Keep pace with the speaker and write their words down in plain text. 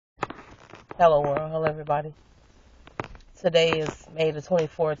Hello world, hello everybody. Today is May the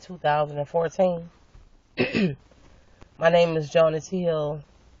 24th, 2014. My name is Jonas Hill,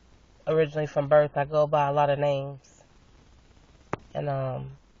 originally from birth. I go by a lot of names. And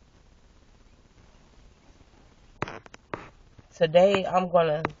today I'm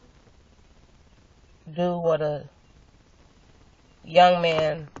gonna do what a young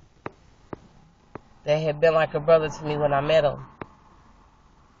man that had been like a brother to me when I met him.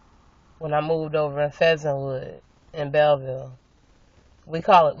 When I moved over in Pheasantwood in Belleville. We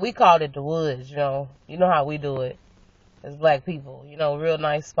called it the woods, you know. You know how we do it as black people. You know, real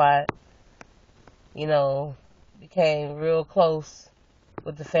nice spot. You know, became real close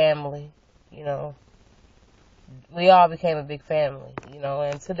with the family, you know. We all became a big family, you know,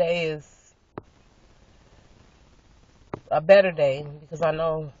 and today is a better day because I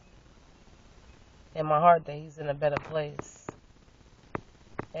know in my heart that he's in a better place.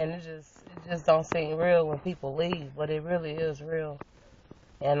 And it just don't seem real when people leave, but it really is real.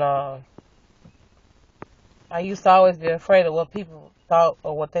 And I used to always be afraid of what people thought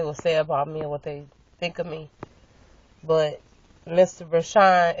or what they would say about me or what they think of me. But Mr.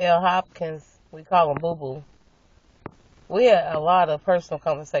 Brashawn L. Hopkins, we call him Boo Boo, we had a lot of personal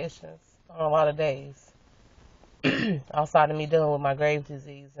conversations on a lot of days outside of me dealing with my Graves'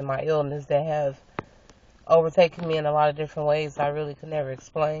 disease and my illness that have overtaken me in a lot of different ways I really could never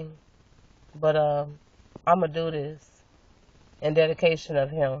explain. But I'm going to do this in dedication of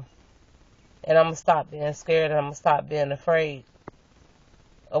him. And I'm going to stop being scared and I'm going to stop being afraid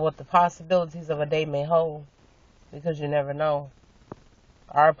of what the possibilities of a day may hold, because you never know.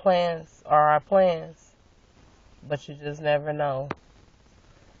 Our plans are our plans, but you just never know.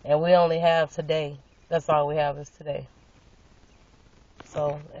 And we only have today. That's all we have is today.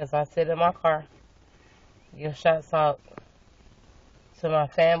 So as I sit in my car, give shots out to my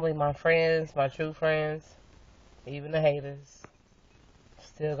family, my friends, my true friends, even the haters.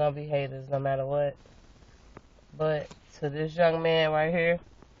 Still gonna be haters no matter what. But to this young man right here,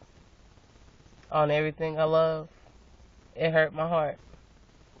 on everything I love, it hurt my heart.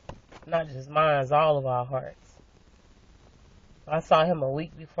 Not just mine, it's all of our hearts. I saw him a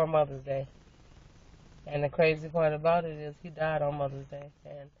week before Mother's Day. And the crazy part about it is he died on Mother's Day.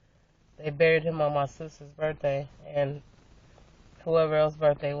 And they buried him on my sister's birthday and whoever else's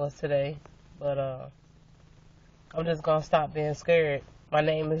birthday was today. But I'm just going to stop being scared. My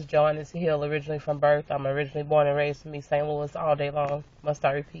name is Jonas Hill, originally from birth. I'm originally born and raised in East St. Louis all day long. Must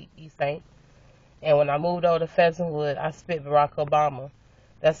I repeat, East St. And when I moved over to Pheasantwood, I spit Barack Obama.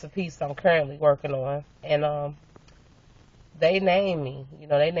 That's the piece I'm currently working on. And they named me. You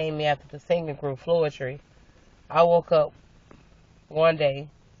know, they named me after the singing group Floetry. I woke up one day.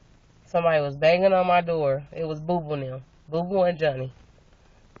 Somebody was banging on my door. It was Boo Boo and them. Boo Boo and Johnny.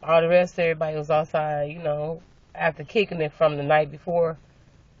 All the rest, everybody was outside, you know, after kicking it from the night before.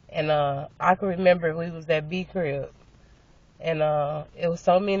 And I can remember we was at B Crib. And it was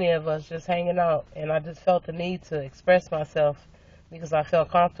so many of us just hanging out. And I just felt the need to express myself because I felt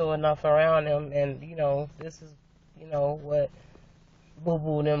comfortable enough around them. And, you know, this is, you know, what Boo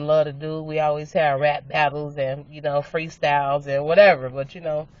Boo and them love to do. We always have rap battles and, you know, freestyles and whatever. But, you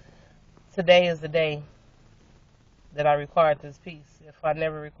know, today is the day that I record this piece, if I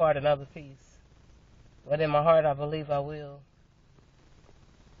never record another piece. But in my heart, I believe I will.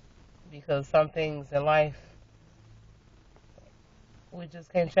 Because some things in life, we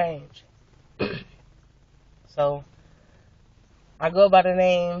just can't change. So, I go by the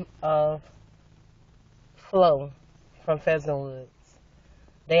name of Flo from Pheasantwoods.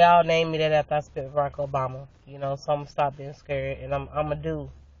 They all named me that after I spit Barack Obama. You know, so I'm going to stop being scared and I'm going to do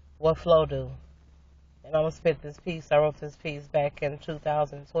what Flo do. And I'm going to spit this piece. I wrote this piece back in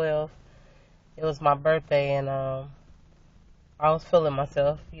 2012. It was my birthday, and I was feeling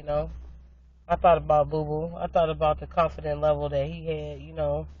myself, you know. I thought about Boo Boo. I thought about the confident level that he had, you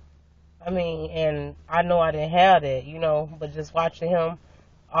know. I mean, and I know I didn't have that, you know, but just watching him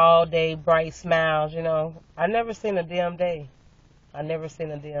all day, bright smiles, you know. I never seen a damn day. I never seen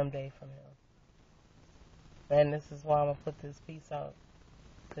a damn day from him. And this is why I'm going to put this piece out,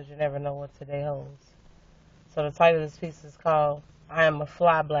 because you never know what today holds. So the title of this piece is called I Am a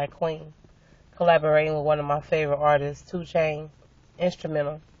Fly Black Queen, collaborating with one of my favorite artists, 2 Chainz,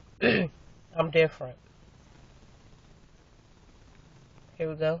 instrumental. I'm different. Here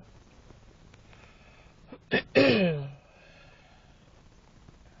we go.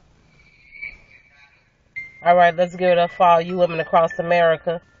 Alright, let's give it up for all you women across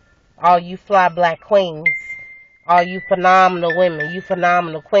America, all you fly black queens, all you phenomenal women, you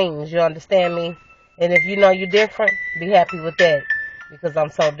phenomenal queens, you understand me? And if you know you're different, be happy with that. because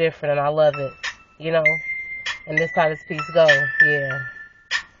I'm so different and I love it, you know. And this how this piece go. Yeah,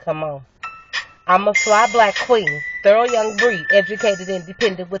 come on. I'm a fly black queen, thorough young breed, educated,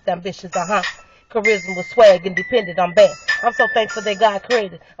 independent, with ambitions, charisma with swag, independent, I'm bad. I'm so thankful that God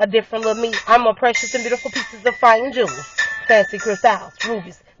created a different little me. I'm a precious and beautiful pieces of fine jewels, fancy crystals,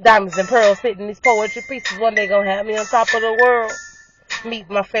 rubies, diamonds, and pearls, spitting these poetry pieces. One day gonna have me on top of the world. Meet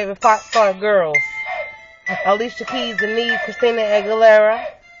my favorite pop star girls, Alicia Keys and Eve, Christina Aguilera,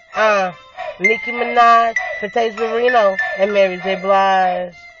 Nicki Minaj, Fantasia Reno, and Mary J.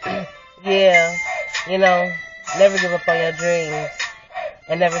 Blige. Yeah, you know, never give up on your dreams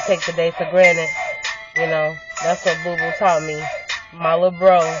and never take the day for granted. You know, that's what Boo Boo taught me, my little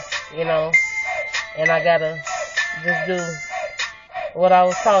bro, you know, and I gotta just do what I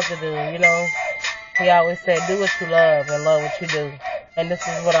was taught to do, you know. He always said, do what you love and love what you do. And this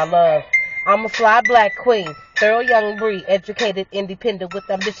is what I love. I'm a fly black queen, thorough young breed, educated, independent, with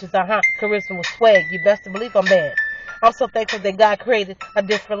ambitions, charisma with swag. You best to believe I'm bad. I'm so thankful that God created a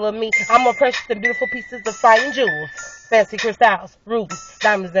different little me. I'm a precious and beautiful pieces of fine jewels, fancy crystals, rubies,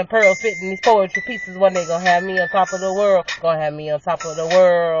 diamonds, and pearls, fitting these poetry pieces. One day gonna have me on top of the world. Gonna have me on top of the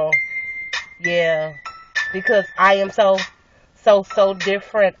world. Yeah, because I am so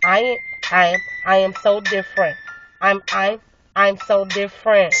different. I am so different. I'm so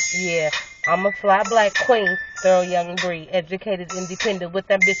different. Yeah, I'm a fly black queen, thorough young breed, educated, independent,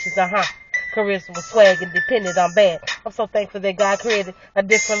 with ambitions, charisma, swag, independent, I'm bad. I'm so thankful that God created a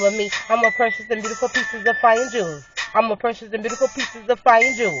different with me. I'm a precious and beautiful pieces of fine jewels. I'm a precious and beautiful pieces of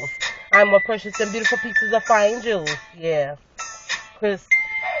fine jewels. I'm a precious and beautiful pieces of fine jewels. Yeah. Chris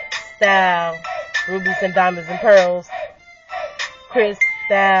Style, rubies and diamonds and pearls. Chris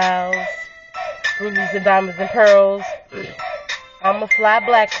Styles, rubies and diamonds and pearls. I'm a fly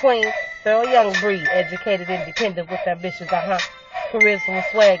black queen, thorough young breed, educated, independent, with ambitions, charisma with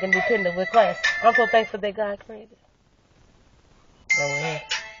swag, independent with class. I'm so thankful that God created.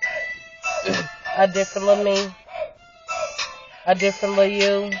 A different little me, a different little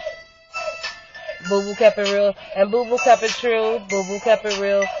you. Boo Boo kept it real, and Boo Boo kept it true. Boo Boo kept it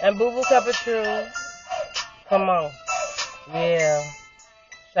real, and Boo Boo kept it true. Come on. Yeah.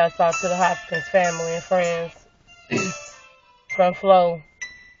 Shouts out to the Hopkins family and friends from Flo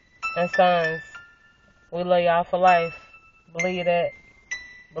and Sons. We love y'all for life. Believe that.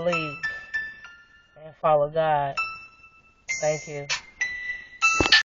 Believe. And follow God. Thank you.